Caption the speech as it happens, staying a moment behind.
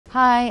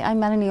Hi, I'm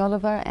Melanie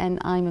Oliver and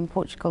I'm in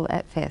Portugal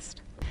at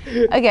Fest.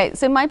 Okay,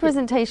 so my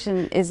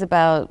presentation is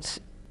about,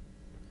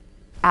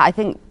 I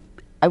think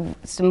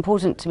it's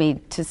important to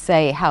me to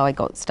say how I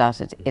got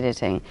started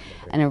editing,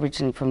 and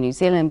originally from New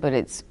Zealand, but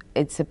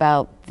it's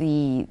about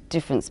the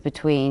difference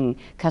between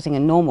cutting a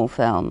normal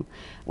film,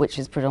 which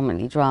is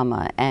predominantly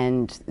drama,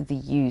 and the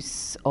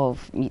use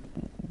of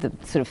the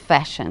sort of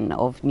fashion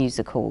of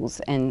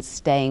musicals and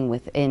staying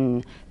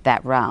within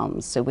that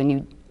realm. So when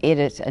you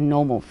edit a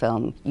normal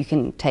film, you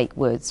can take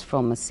words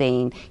from a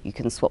scene, you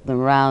can swap them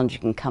around, you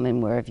can come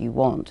in wherever you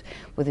want.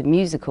 With a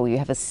musical, you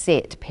have a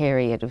set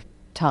period of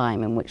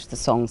time in which the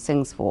song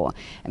sings for,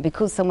 and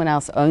because someone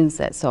else owns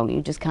that song,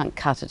 you just can't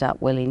cut it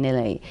up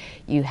willy-nilly.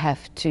 You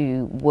have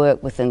to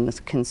work within the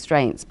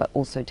constraints but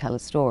also tell a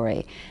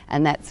story,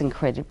 and that's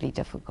incredibly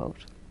difficult.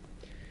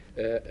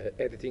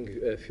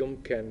 Editing a film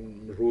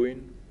can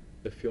ruin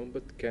a film,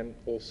 but can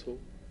also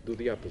do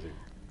the opposite.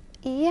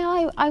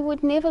 Yeah, I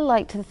would never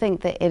like to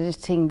think that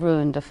editing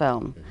ruined a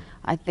film.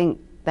 I think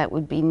that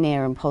would be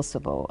near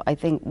impossible. I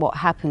think what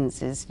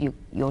happens is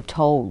you're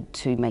told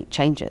to make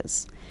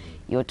changes.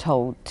 You're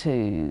told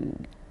to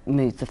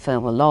move the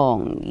film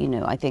along. You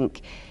know, I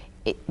think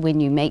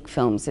when you make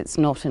films, it's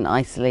not an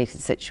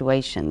isolated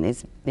situation.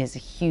 There's a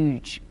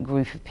huge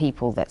group of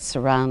people that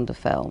surround a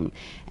film,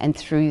 and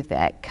through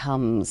that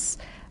comes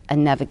a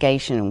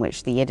navigation in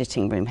which the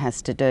editing room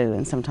has to do,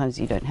 and sometimes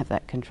you don't have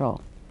that control.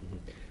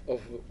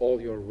 Of all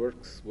your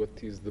works, what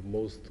was the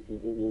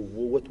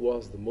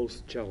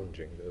most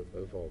challenging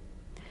of all?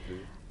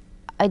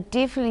 I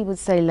definitely would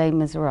say Les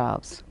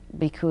Misérables,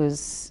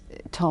 because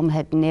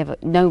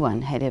no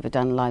one had ever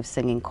done live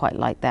singing quite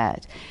like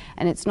that.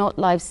 And it's not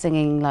live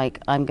singing like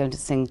I'm going to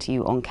sing to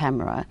you on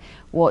camera.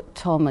 What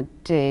Tom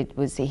did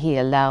was he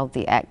allowed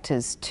the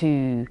actors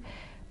to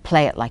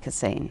play it like a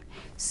scene.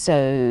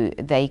 So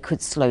they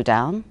could slow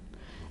down,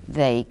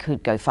 they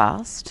could go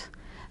fast,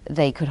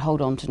 they could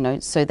hold on to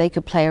notes, so they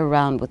could play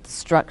around with the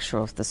structure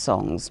of the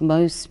songs.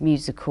 Most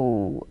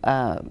musical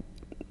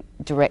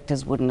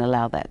directors wouldn't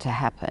allow that to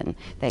happen.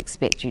 They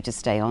expect you to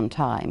stay on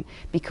time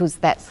because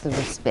that's the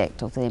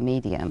respect of their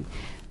medium.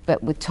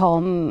 But with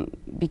Tom,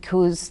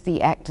 because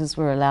the actors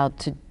were allowed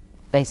to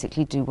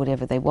basically do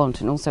whatever they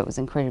want, and also it was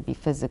incredibly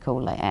physical,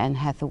 like Anne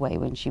Hathaway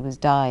when she was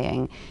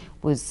dying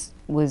was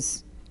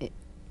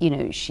you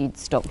know, she'd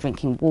stopped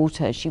drinking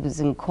water. She was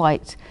in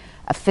quite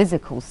a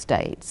physical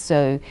state,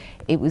 so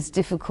it was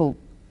difficult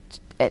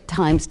at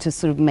times to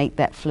sort of make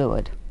that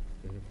fluid.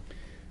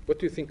 What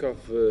do you think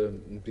of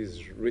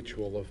this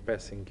ritual of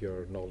passing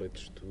your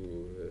knowledge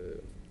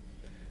to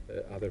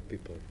other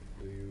people?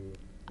 Do you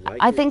like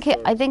it?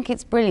 I think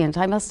it's brilliant.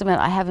 I must admit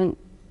I haven't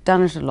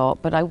done it a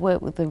lot, but I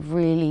work with a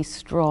really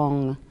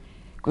strong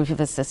group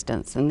of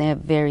assistants, and they're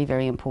very,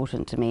 very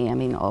important to me. I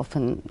mean,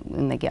 often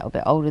when they get a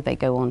bit older, they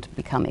go on to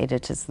become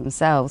editors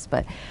themselves,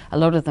 but a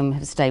lot of them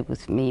have stayed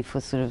with me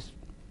for sort of,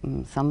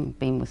 some have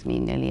been with me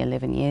nearly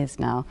 11 years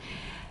now,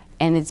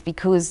 and it's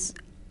because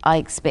I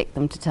expect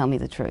them to tell me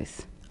the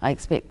truth. I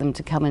expect them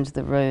to come into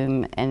the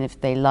room, and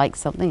if they like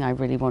something, I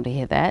really want to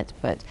hear that,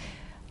 but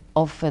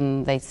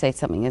often they say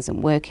something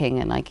isn't working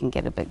and I can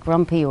get a bit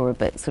grumpy or a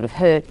bit sort of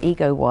hurt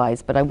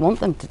ego-wise, but I want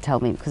them to tell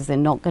me because they're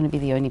not going to be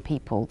the only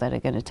people that are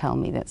going to tell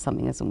me that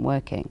something isn't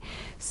working.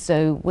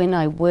 So when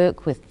I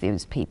work with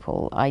those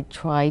people, I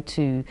try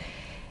to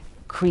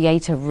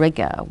create a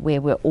rigor where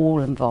we're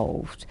all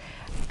involved.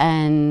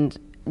 And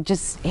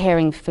just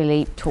hearing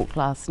Philippe talk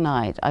last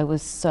night, I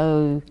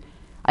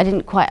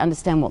didn't quite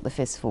understand what the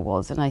festival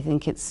was, and I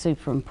think it's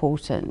super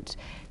important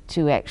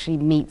to actually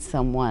meet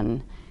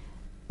someone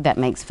that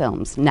makes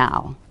films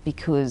now,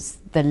 because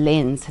the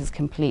lens has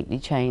completely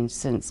changed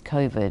since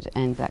COVID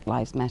and Black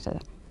Lives Matter.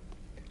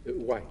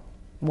 Why?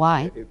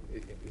 Why?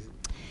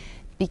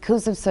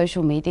 Because of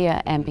social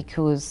media, and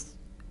because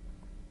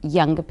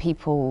younger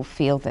people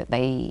feel that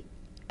they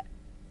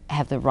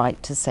have the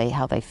right to say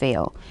how they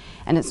feel.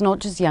 And it's not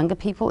just younger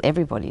people,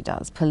 everybody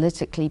does.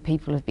 Politically,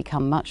 people have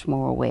become much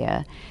more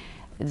aware.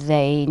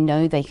 They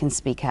know they can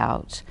speak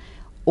out,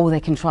 or they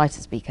can try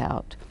to speak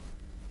out.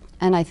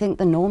 And I think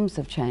the norms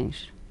have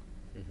changed.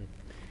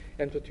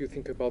 And what do you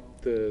think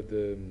about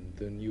the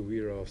new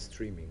era of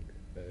streaming?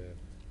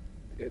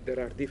 There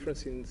are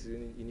differences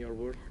in your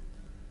work?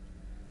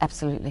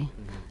 Absolutely.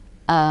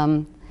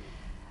 I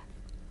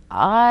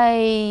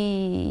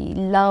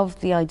love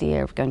the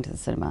idea of going to the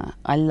cinema.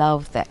 I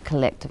love that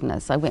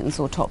collectiveness. I went and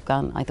saw Top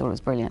Gun. I thought it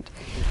was brilliant.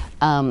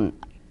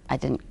 I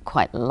didn't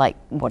quite like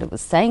what it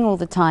was saying all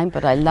the time,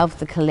 but I love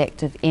the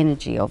collective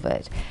energy of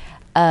it.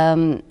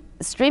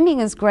 Streaming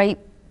is great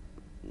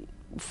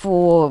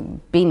for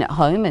being at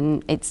home,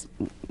 and it's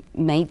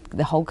made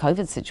the whole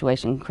COVID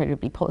situation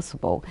incredibly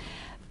possible.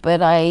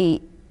 But I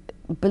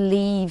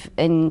believe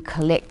in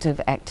collective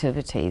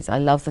activities. I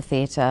love the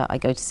theatre. I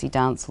go to see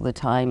dance all the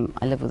time.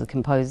 I live with a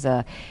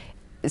composer.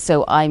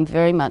 So I'm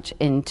very much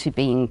into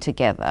being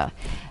together.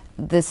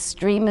 The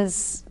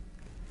streamers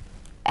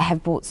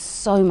have brought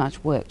so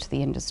much work to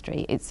the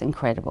industry. It's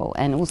incredible.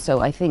 And also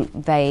I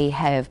think they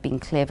have been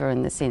clever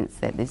in the sense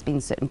that there's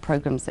been certain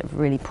programs that have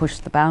really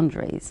pushed the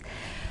boundaries.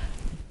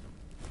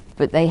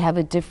 But they have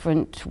a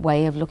different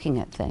way of looking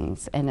at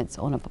things, and it's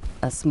on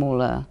a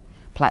smaller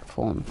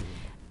platform.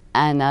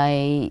 And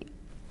I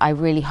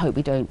really hope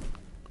we don't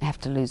have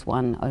to lose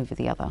one over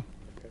the other.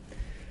 Okay.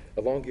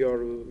 Along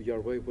your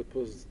way, what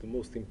was the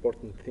most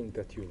important thing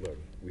that you learned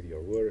with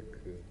your work?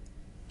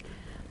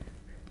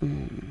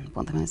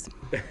 What the most?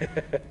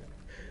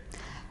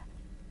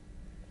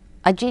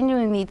 I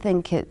genuinely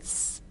think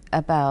it's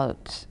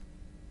about,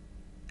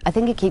 I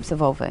think it keeps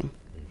evolving.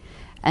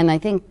 And I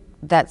think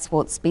that's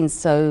what's been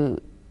so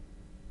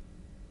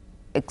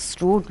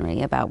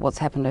extraordinary about what's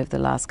happened over the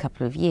last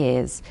couple of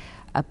years,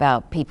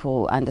 about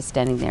people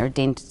understanding their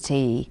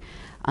identity,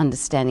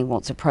 understanding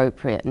what's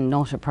appropriate and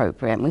not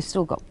appropriate. And we've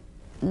still got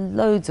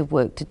loads of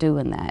work to do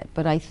in that,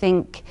 but I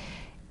think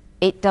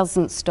it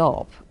doesn't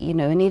stop. You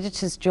know, an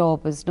editor's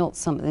job is not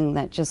something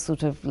that just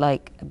sort of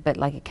like, a bit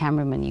like a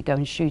cameraman, you go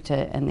and shoot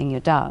it and then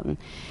you're done.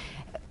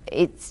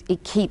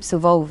 It keeps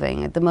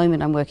evolving. At the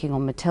moment I'm working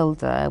on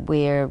Matilda.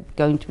 We're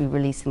going to be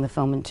releasing the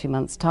film in 2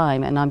 months'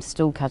 time, and I'm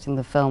still cutting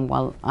the film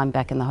while I'm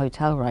back in the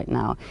hotel right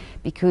now,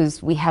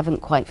 because we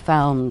haven't quite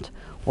found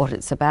what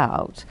it's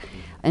about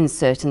in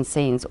certain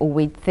scenes, or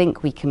we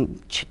think we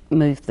can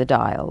move the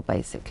dial,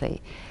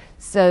 basically.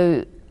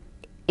 So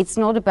it's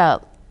not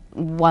about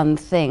one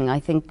thing. I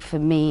think for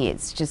me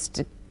it's just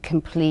a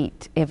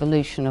complete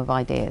evolution of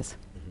ideas.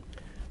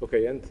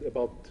 Okay, and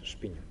about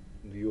Espinho.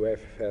 Do you have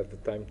had the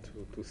time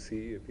to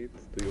see a bit?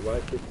 Do you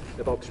like it?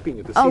 About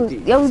Espinho, the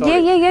city. Oh,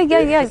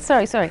 yeah.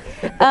 Sorry.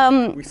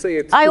 We say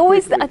it.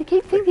 I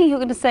keep thinking you're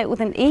going to say it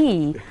with an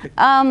E.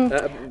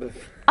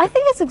 I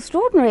think it's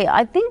extraordinary.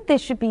 I think there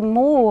should be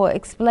more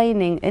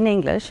explaining in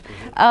English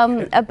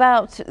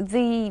about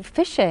the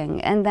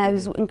fishing and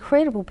those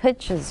incredible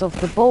pictures of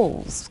the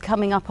bulls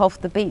coming up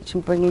off the beach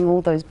and bringing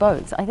all those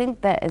boats. I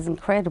think that is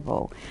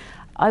incredible.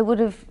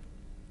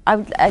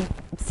 I've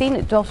seen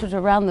it dotted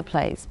around the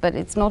place, but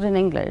it's not in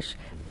English,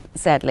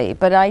 sadly.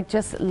 But I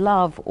just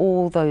love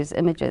all those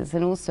images,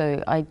 and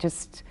also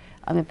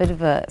I'm a bit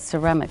of a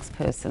ceramics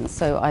person,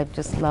 so I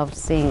just loved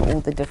seeing all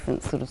the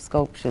different sort of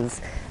sculptures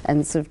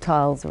and sort of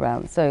tiles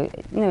around. So,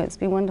 you know, it's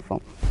been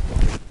wonderful.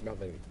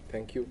 Melanie,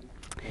 thank you.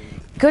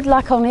 Good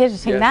luck on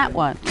editing that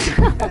one.